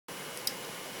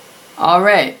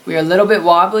Alright, we are a little bit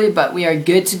wobbly, but we are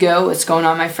good to go. What's going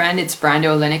on, my friend? It's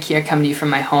Brando Olinick here, coming to you from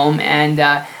my home, and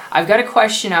I've got a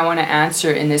question I want to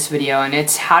answer in this video, and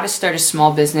it's how to start a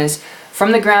small business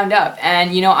from the ground up.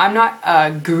 And you know, I'm not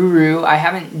a guru. I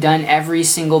haven't done every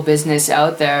single business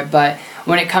out there, but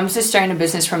when it comes to starting a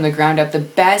business from the ground up, the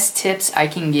best tips I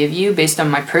can give you based on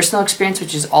my personal experience,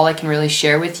 which is all I can really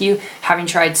share with you, having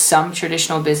tried some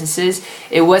traditional businesses,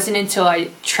 it wasn't until I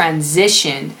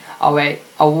transitioned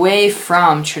away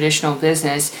from traditional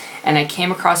business and I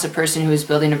came across a person who was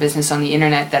building a business on the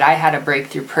internet that I had a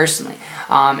breakthrough personally.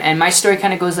 And my story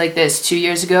kind of goes like this. 2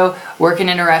 years ago, working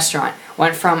in a restaurant,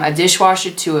 went from a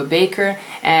dishwasher to a baker,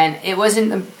 and it wasn't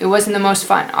the most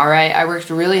fun. Alright, I worked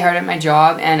really hard at my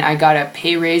job and I got a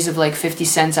pay raise of like 50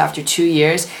 cents after 2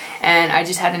 years, and I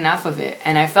just had enough of it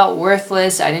and I felt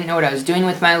worthless. I didn't know what I was doing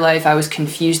with my life. I was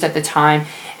confused at the time,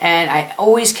 and I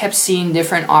always kept seeing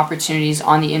different opportunities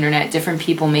on the internet, different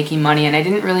people making money, and I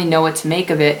didn't really know what to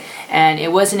make of it. And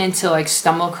it wasn't until I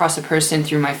stumbled across a person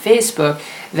through my Facebook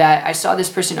that I saw this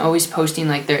person always posting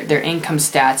like their income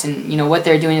stats and you know what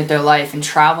they're doing with their life and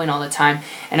traveling all the time,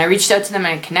 and I reached out to them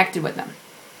and I connected with them.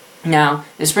 Now,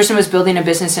 this person was building a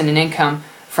business and an income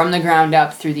from the ground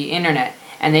up through the internet,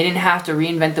 and they didn't have to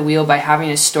reinvent the wheel by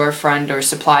having a storefront or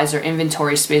supplies or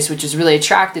inventory space, which is really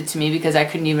attractive to me because I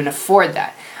couldn't even afford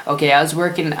that. Okay, I was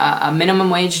working a minimum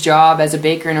wage job as a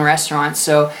baker in a restaurant,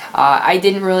 so I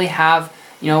didn't really have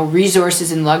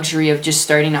resources and luxury of just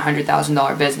starting a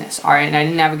 $100,000 business. Alright, and I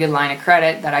didn't have a good line of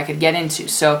credit that I could get into.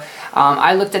 So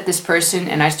I looked at this person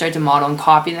and I started to model and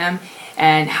copy them.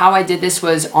 And how I did this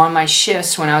was on my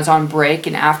shifts when I was on break,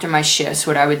 and after my shifts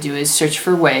what I would do is search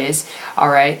for ways,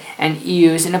 alright, and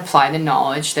use and apply the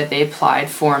knowledge that they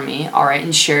applied for me, alright,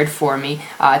 and shared for me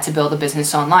to build a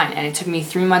business online. And it took me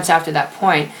 3 months after that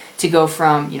point to go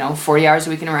from 40 hours a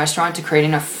week in a restaurant to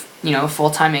creating a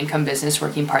full-time income business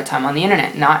working part-time on the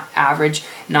internet. Not average,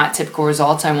 not typical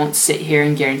results. I won't sit here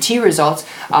and guarantee results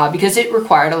because it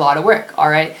required a lot of work,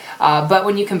 alright? But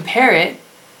when you compare it,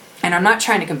 and I'm not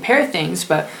trying to compare things,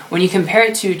 but when you compare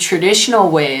it to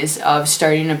traditional ways of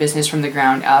starting a business from the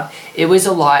ground up, it was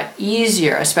a lot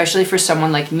easier, especially for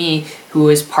someone like me who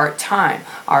is part-time,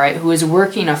 alright, who is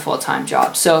working a full-time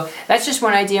job. So that's just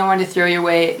one idea I wanted to throw your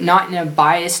way, not in a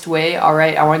biased way,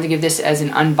 alright. I wanted to give this as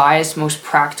an unbiased, most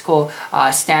practical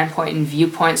standpoint and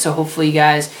viewpoint, so hopefully you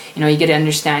guys, you get an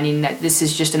understanding that this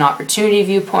is just an opportunity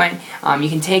viewpoint. You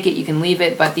can take it, you can leave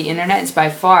it, but the internet is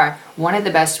by far one of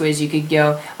the best ways you could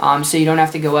go, so you don't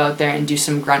have to go out there and do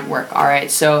some grunt work.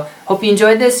 Alright, so hope you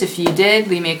enjoyed this. If you did,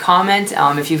 leave me a comment.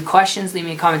 If you have questions, leave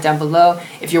me a comment down below.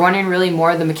 If you're wondering really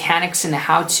more of the mechanics and the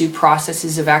how-to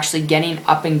processes of actually getting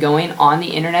up and going on the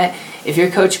internet, if you're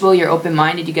coachable, you're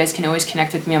open-minded, you guys can always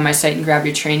connect with me on my site and grab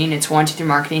your training. It's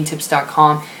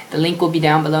 123marketingtips.com. The link will be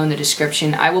down below in the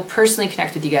description. I will personally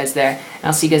connect with you guys there, and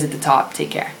I'll see you guys at the top.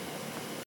 Take care.